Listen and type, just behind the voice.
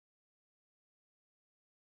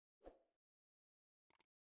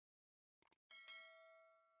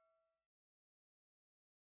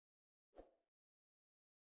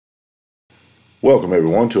Welcome,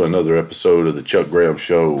 everyone, to another episode of the Chuck Graham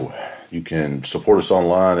Show. You can support us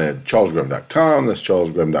online at charlesgraham.com. That's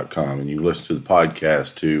charlesgraham.com. And you listen to the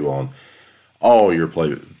podcast, too, on all your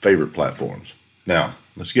favorite platforms. Now,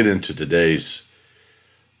 let's get into today's,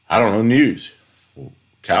 news.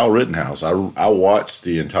 Kyle Rittenhouse. I watched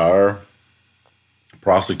the entire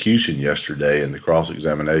prosecution yesterday and the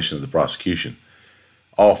cross-examination of the prosecution.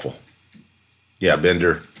 Awful. Yeah,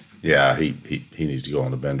 Bender. Yeah, he needs to go on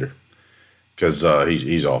the bender. Because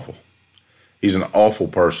he's awful. He's an awful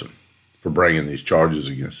person for bringing these charges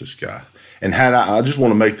against this guy. And I just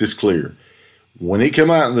want to make this clear. When it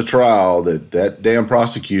came out in the trial that damn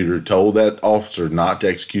prosecutor told that officer not to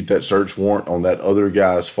execute that search warrant on that other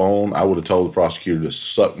guy's phone, I would have told the prosecutor to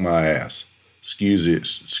suck my ass. Excuse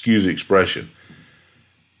the expression.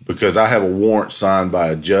 Because I have a warrant signed by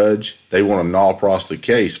a judge. They want to gnaw across the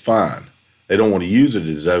case, fine. They don't want to use it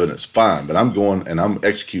as evidence, fine. But I'm going and I'm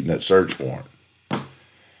executing that search warrant.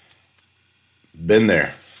 Been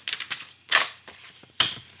there.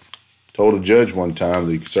 Told a judge one time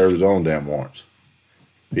that he could serve his own damn warrants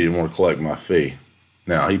if he didn't want to collect my fee.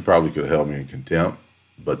 Now, he probably could have held me in contempt,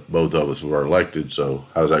 but both of us were elected, so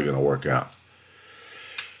how's that going to work out?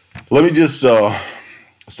 Let me just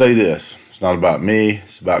say this. It's not about me.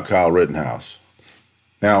 It's about Kyle Rittenhouse.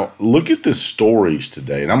 Now, look at the stories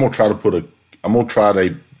today, and I'm going to try to put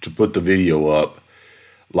the video up,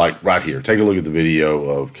 like right here. Take a look at the video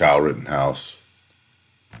of Kyle Rittenhouse.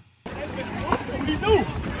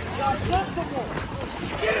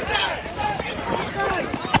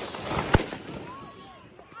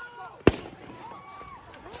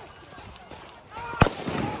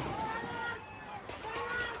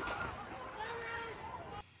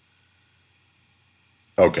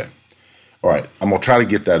 Okay. All right. I'm going to try to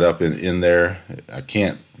get that up in there. I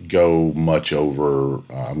can't go much over,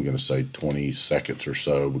 I'm going to say 20 seconds or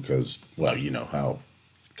so because, well, you know how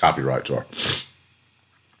copyrights are.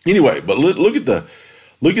 Anyway, but look at the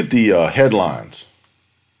headlines.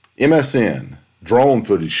 MSN, drone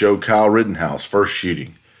footage show Kyle Rittenhouse first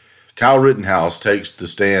shooting. Kyle Rittenhouse takes the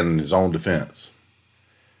stand in his own defense.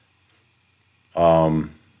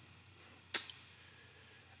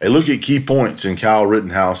 A look at key points in Kyle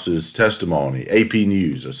Rittenhouse's testimony. AP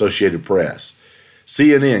News, Associated Press.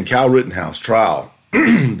 CNN, Kyle Rittenhouse trial.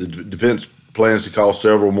 The defense plans to call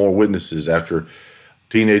several more witnesses after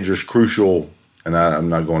teenagers crucial, and I'm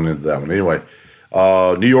not going into that one. Anyway,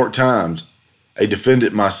 New York Times, a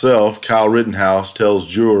defendant myself, Kyle Rittenhouse tells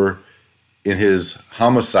juror in his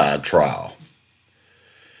homicide trial.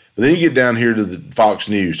 But then you get down here to the Fox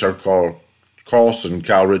News, Tucker Carlson,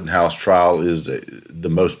 Kyle Rittenhouse trial is the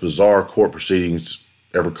most bizarre court proceedings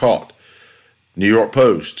ever caught. New York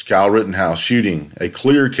Post, Kyle Rittenhouse shooting, a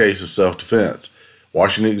clear case of self-defense.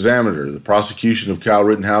 Washington Examiner, the prosecution of Kyle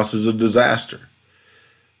Rittenhouse is a disaster.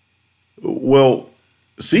 Well,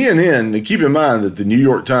 CNN, and keep in mind that the New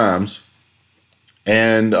York Times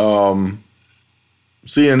and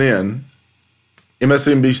CNN,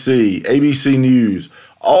 MSNBC, ABC News,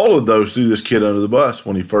 all of those threw this kid under the bus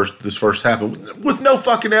when this first happened with no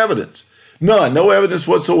fucking evidence. None, no evidence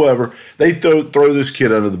whatsoever. They throw this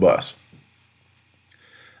kid under the bus.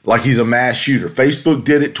 Like he's a mass shooter. Facebook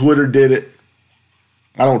did it, Twitter did it.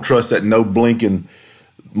 I don't trust that no blinking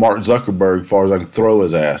Mark Zuckerberg as far as I can throw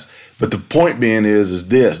his ass. But the point being is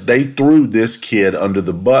this. They threw this kid under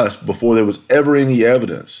the bus before there was ever any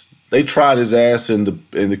evidence. They tried his ass in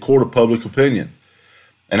the court of public opinion.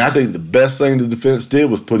 And I think the best thing the defense did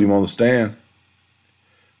was put him on the stand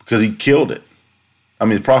because he killed it. I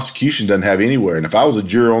mean, the prosecution doesn't have anywhere. And if I was a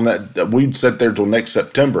juror on that, we'd sit there until next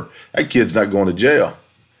September. That kid's not going to jail.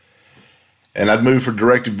 And I'd move for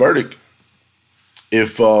directed verdict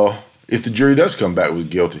if the jury does come back with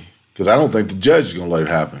guilty, because I don't think the judge is going to let it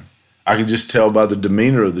happen. I can just tell by the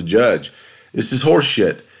demeanor of the judge. This is horse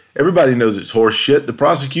shit. Everybody knows it's horse shit. The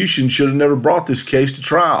prosecution should have never brought this case to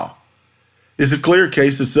trial. It's a clear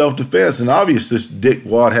case of self-defense, and obvious this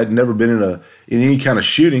dickwad had never been in any kind of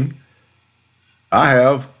shooting. I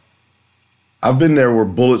have. I've been there where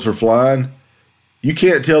bullets are flying. You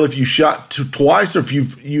can't tell if you shot twice or if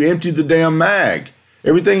you emptied the damn mag.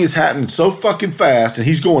 Everything is happening so fucking fast, and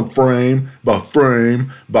he's going frame by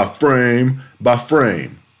frame by frame by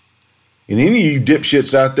frame. And any of you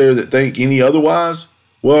dipshits out there that think any otherwise,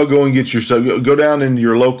 well, go and get yourself, go down into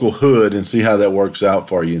your local hood and see how that works out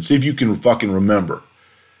for you, and see if you can fucking remember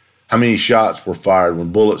how many shots were fired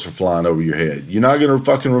when bullets are flying over your head. You're not going to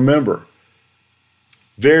fucking remember.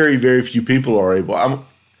 Very, very few people are able.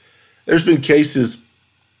 There's been cases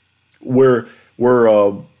where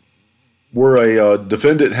a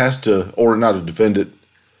defendant has to, or not a defendant,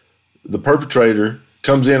 the perpetrator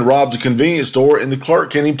comes in, robs a convenience store, and the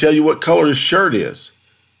clerk can't even tell you what color his shirt is.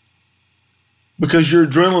 Because your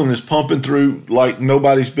adrenaline is pumping through like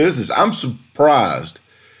nobody's business. I'm surprised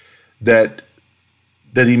that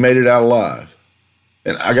he made it out alive.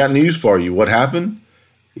 And I got news for you. What happened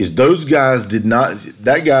is those guys did not,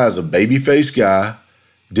 that guy is a baby-faced guy,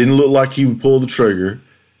 didn't look like he would pull the trigger,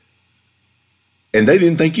 and they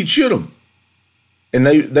didn't think he'd shoot him. And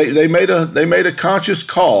they made a conscious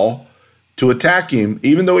call to attack him,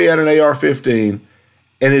 even though he had an AR-15,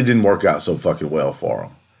 and it didn't work out so fucking well for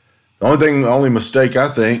him. The only mistake I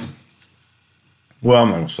think, well, I'm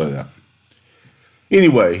not going to say that.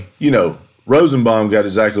 Anyway, Rosenbaum got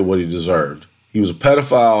exactly what he deserved. He was a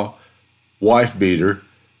pedophile wife beater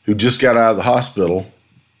who just got out of the hospital,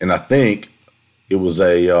 and I think it was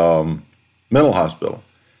a mental hospital.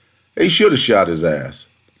 He should have shot his ass.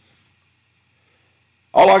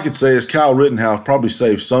 All I could say is Kyle Rittenhouse probably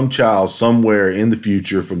saved some child somewhere in the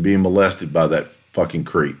future from being molested by that fucking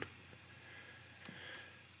creep.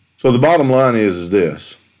 So the bottom line is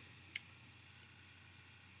this.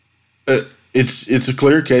 It's a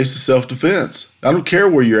clear case of self-defense. I don't care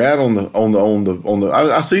where you're at on the.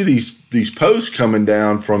 I see these posts coming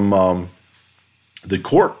down from the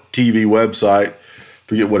court TV website.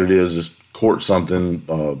 Forget what it is. It's court something.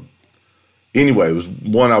 Anyway, it was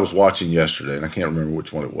one I was watching yesterday, and I can't remember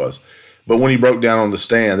which one it was. But when he broke down on the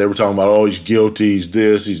stand, they were talking about, oh, he's guilty, he's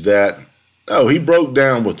this, he's that. No, he broke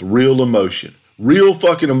down with real emotion. Real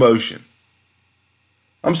fucking emotion.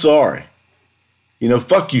 I'm sorry.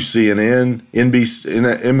 Fuck you, CNN,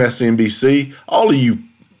 NBC, MSNBC, all of you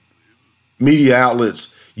media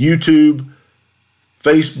outlets, YouTube,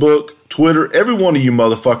 Facebook, Twitter, every one of you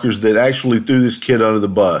motherfuckers that actually threw this kid under the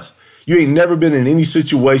bus. You ain't never been in any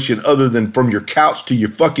situation other than from your couch to your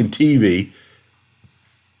fucking TV.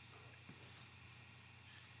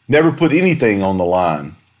 Never put anything on the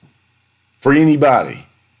line for anybody.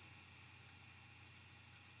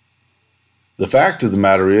 The fact of the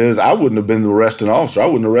matter is, I wouldn't have been the arresting officer. I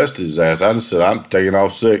wouldn't have arrested his ass. I'd have said, I'm taking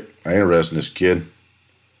off sick. I ain't arresting this kid.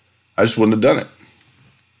 I just wouldn't have done it.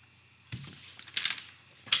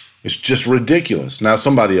 It's just ridiculous. Now,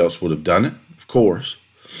 somebody else would have done it, of course.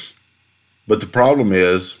 But the problem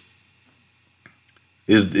is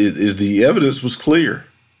the evidence was clear.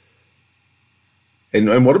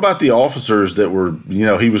 And what about the officers that were,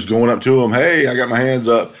 he was going up to them, hey, I got my hands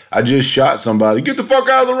up. I just shot somebody. Get the fuck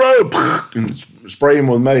out of the road. And spray him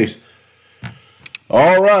with mace.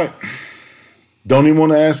 All right. Don't even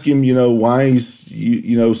want to ask him, why he's,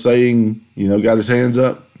 saying, got his hands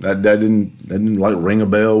up. That didn't like ring a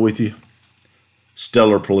bell with you.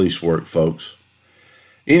 Stellar police work, folks.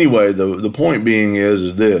 Anyway, the point being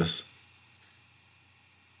is this.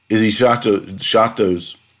 Is he shot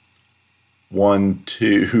those 1,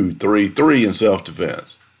 2, 3 in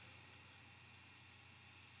self-defense.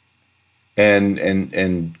 And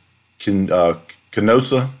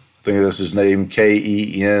Kenosa, I think that's his name,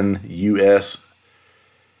 Kenusna,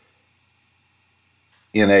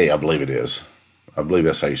 I believe it is. I believe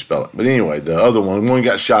that's how you spell it. But anyway, the other one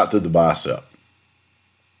got shot through the bicep.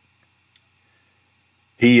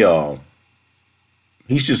 He's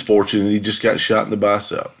just fortunate he just got shot in the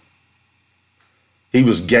bicep. He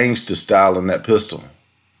was gangsta styling that pistol.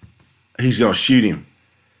 He's going to shoot him.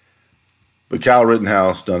 But Kyle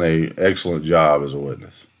Rittenhouse done an excellent job as a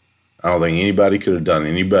witness. I don't think anybody could have done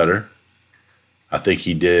any better. I think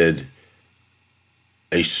he did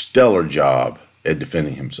a stellar job at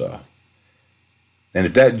defending himself. And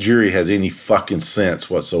if that jury has any fucking sense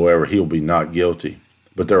whatsoever, he'll be not guilty.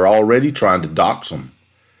 But they're already trying to dox him.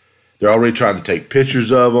 They're already trying to take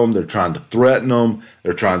pictures of him. They're trying to threaten him.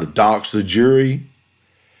 They're trying to dox the jury.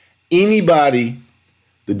 Anybody,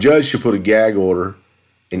 the judge should put a gag order,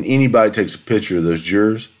 and anybody takes a picture of those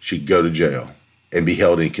jurors should go to jail and be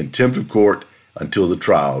held in contempt of court until the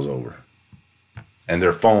trial's over and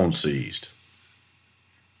their phone seized.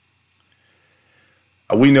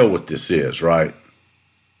 We know what this is, right?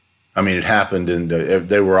 I mean, it happened, and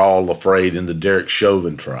they were all afraid in the Derek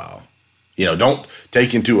Chauvin trial. Don't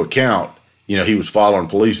take into account, he was following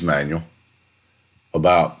police manual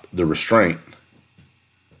about the restraint.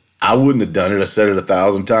 I wouldn't have done it. I said it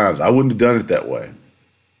 1,000 times. I wouldn't have done it that way.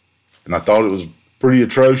 And I thought it was pretty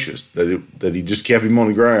atrocious that he just kept him on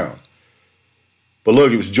the ground. But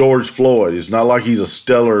look, it was George Floyd. It's not like he's a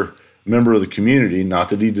stellar member of the community. Not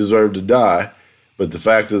that he deserved to die. But the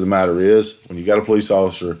fact of the matter is, when you got a police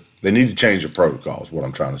officer, they need to change their protocols, what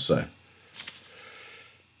I'm trying to say.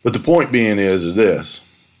 But the point being is this.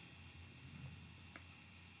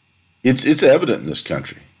 It's evident in this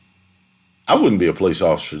country. I wouldn't be a police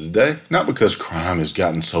officer today. Not because crime has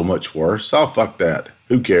gotten so much worse. Oh, fuck that.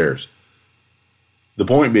 Who cares? The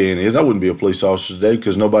point being is I wouldn't be a police officer today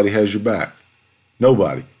because nobody has your back.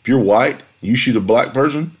 Nobody. If you're white, you shoot a black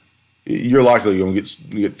person, you're likely going to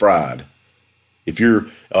get fried. If you're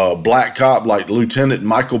a black cop like Lieutenant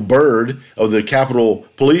Michael Byrd of the Capitol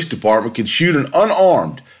Police Department can shoot an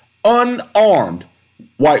unarmed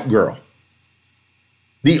white girl.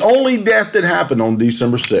 The only death that happened on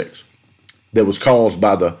December 6th that was caused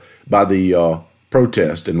by the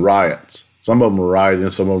protest and riots. Some of them were rioting,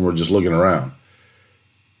 some of them were just looking around.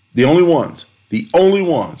 The only ones,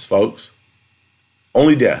 folks.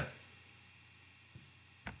 Only death.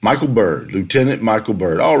 Michael Byrd, Lieutenant Michael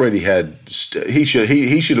Byrd, already had, he should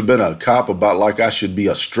have been a cop about like I should be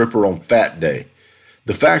a stripper on Fat Day.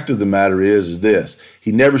 The fact of the matter is this,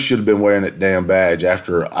 he never should have been wearing that damn badge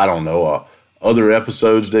after, I don't know, other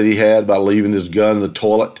episodes that he had about leaving his gun in the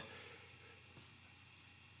toilet.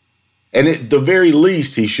 And at the very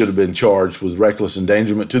least, he should have been charged with reckless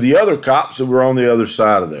endangerment to the other cops that were on the other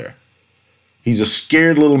side of there. He's a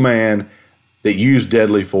scared little man that used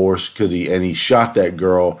deadly force because he shot that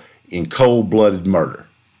girl in cold-blooded murder.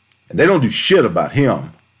 And they don't do shit about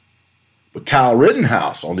him. But Kyle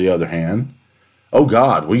Rittenhouse, on the other hand, oh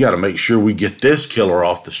God, we got to make sure we get this killer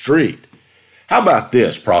off the street. How about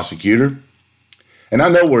this, prosecutor? And I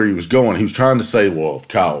know where he was going. He was trying to say, well, if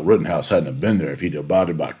Kyle Rittenhouse hadn't have been there, if he'd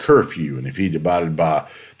abided by curfew, and if he'd abided by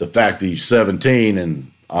the fact that he's 17, and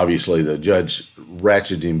obviously the judge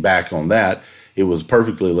ratcheted him back on that, it was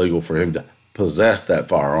perfectly legal for him to possess that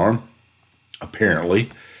firearm, apparently.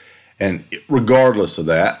 And regardless of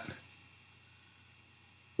that,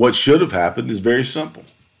 what should have happened is very simple.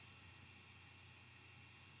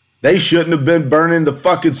 They shouldn't have been burning the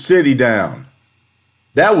fucking city down.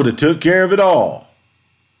 That would have took care of it all.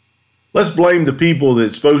 Let's blame the people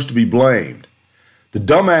that's supposed to be blamed. The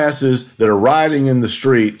dumbasses that are rioting in the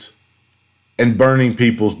streets and burning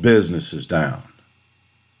people's businesses down.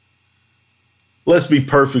 Let's be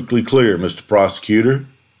perfectly clear, Mr. Prosecutor.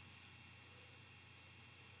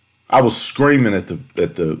 I was screaming at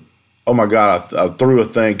the oh my God, I threw a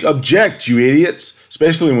thing. Object, you idiots.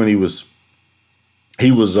 Especially when he was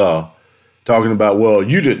talking about, well,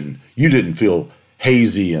 you didn't feel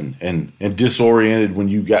hazy and disoriented when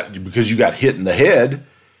because you got hit in the head.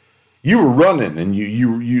 You were running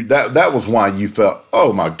and that was why you felt,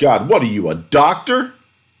 oh my God, what are you, a doctor?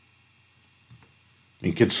 I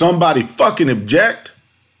mean, could somebody fucking object?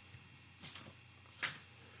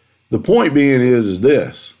 The point being is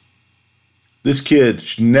this. This kid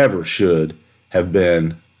never should have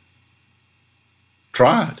been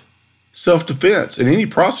tried. Self-defense. And any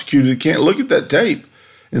prosecutor that can't look at that tape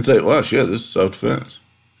and say, well, shit, this is self-defense.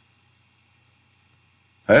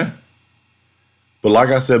 Hey? But like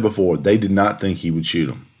I said before, they did not think he would shoot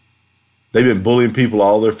him. They've been bullying people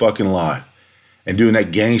all their fucking life and doing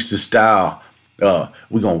that gangster style.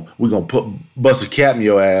 We're gonna bust a cap in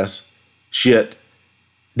your ass. Shit.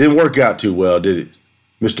 Didn't work out too well, did it,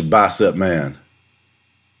 Mr. Bicep Man?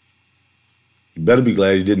 You better be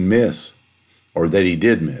glad he didn't miss, or that he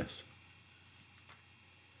did miss.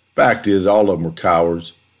 Fact is, all of them were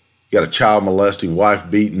cowards. You got a child molesting, wife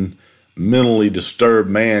beating, mentally disturbed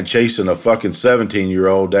man chasing a fucking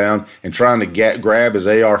 17-year-old down and trying to grab his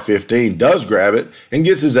AR-15, does grab it, and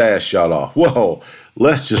gets his ass shot off. Whoa,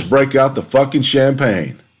 let's just break out the fucking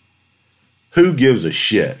champagne. Who gives a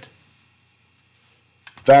shit?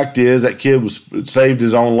 Fact is, that kid saved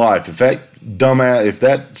his own life. If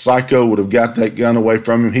that psycho would have got that gun away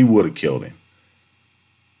from him, he would have killed him.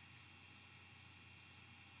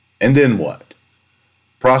 And then what?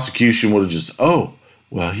 Prosecution would have just, oh,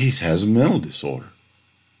 well, he has a mental disorder.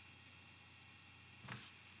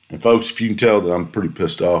 And folks, if you can tell that I'm pretty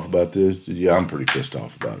pissed off about this, yeah, I'm pretty pissed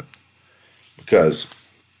off about it. Because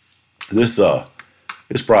this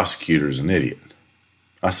prosecutor is an idiot.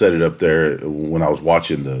 I said it up there when I was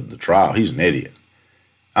watching the trial. He's an idiot.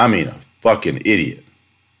 I mean, a fucking idiot.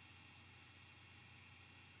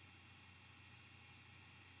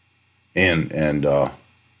 And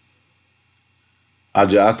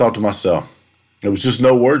I thought to myself, there was just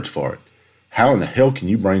no words for it. How in the hell can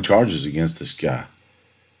you bring charges against this guy?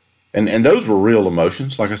 And those were real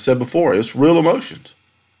emotions. Like I said before, it's real emotions.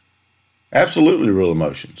 Absolutely real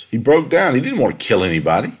emotions. He broke down. He didn't want to kill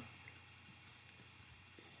anybody.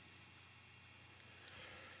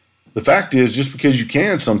 The fact is, just because you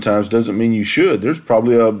can sometimes doesn't mean you should. There's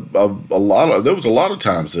probably there was a lot of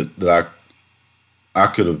times that I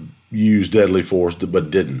could have used deadly force, but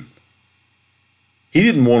didn't. He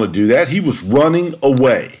didn't want to do that. He was running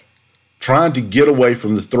away, trying to get away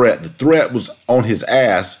from the threat. The threat was on his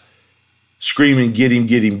ass screaming, get him,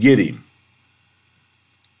 get him, get him.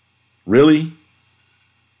 Really?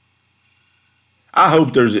 I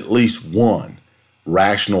hope there's at least one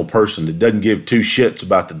rational person that doesn't give two shits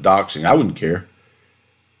about the doxing. I wouldn't care.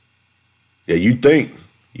 Yeah, you'd think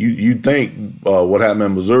what happened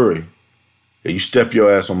in Missouri. Yeah, you step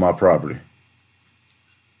your ass on my property.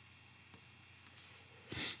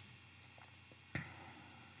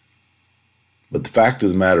 But the fact of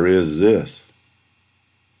the matter is this.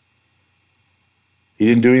 He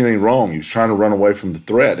didn't do anything wrong. He was trying to run away from the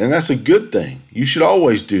threat. And that's a good thing. You should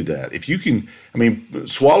always do that. If you can,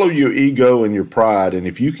 swallow your ego and your pride. And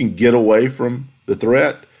if you can get away from the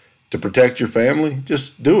threat to protect your family,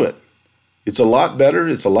 just do it. It's a lot better.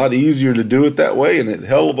 It's a lot easier to do it that way. And a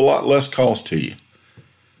hell of a lot less cost to you.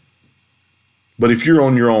 But if you're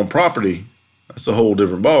on your own property, that's a whole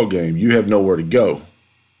different ballgame. You have nowhere to go.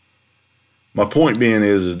 My point being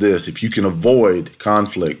is this: if you can avoid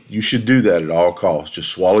conflict, you should do that at all costs. Just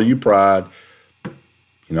swallow your pride.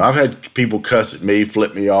 You know, I've had people cuss at me,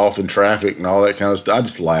 flip me off in traffic and all that kind of stuff. I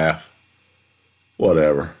just laugh.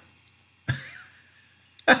 Whatever.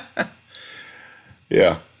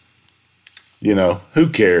 Yeah. You know, who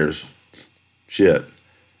cares? Shit.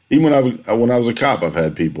 Even when I was a cop, I've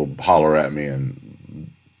had people holler at me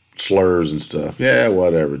and slurs and stuff. Yeah,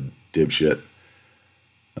 whatever, dipshit.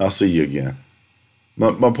 I'll see you again.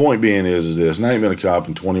 My point being is this, and I ain't been a cop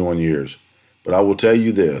in 21 years, but I will tell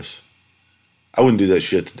you this. I wouldn't do that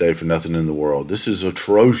shit today for nothing in the world. This is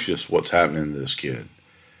atrocious what's happening to this kid.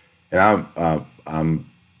 And I'm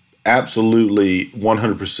absolutely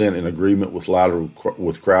 100% in agreement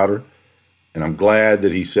with Crowder. And I'm glad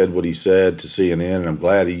that he said what he said to CNN, and I'm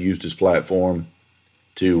glad he used his platform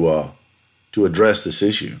to address this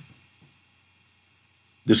issue.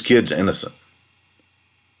 This kid's innocent.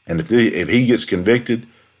 And if he gets convicted,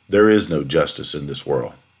 there is no justice in this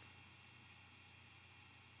world.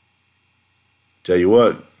 Tell you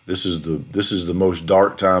what, this is the most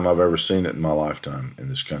dark time I've ever seen it in my lifetime in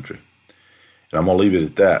this country. And I'm going to leave it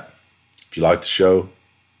at that. If you like the show,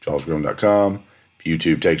 charlesgraham.com. If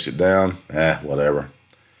YouTube takes it down, whatever.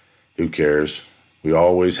 Who cares? We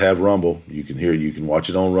always have Rumble. You can hear it. You can watch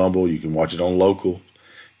it on Rumble. You can watch it on Local.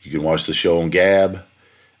 You can watch the show on Gab.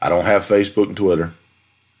 I don't have Facebook and Twitter.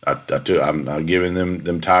 I'm not giving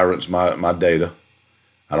them tyrants my data.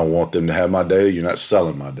 I don't want them to have my data. You're not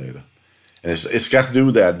selling my data. And it's got to do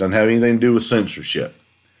with that. It doesn't have anything to do with censorship.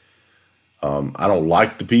 I don't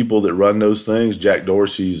like the people that run those things. Jack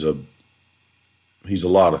Dorsey's he's a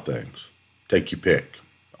lot of things. Take your pick.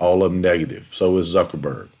 All of them negative. So is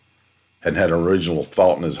Zuckerberg. Hadn't had an original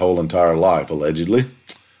thought in his whole entire life, allegedly.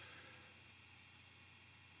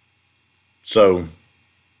 So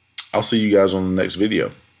I'll see you guys on the next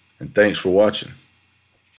video. And thanks for watching.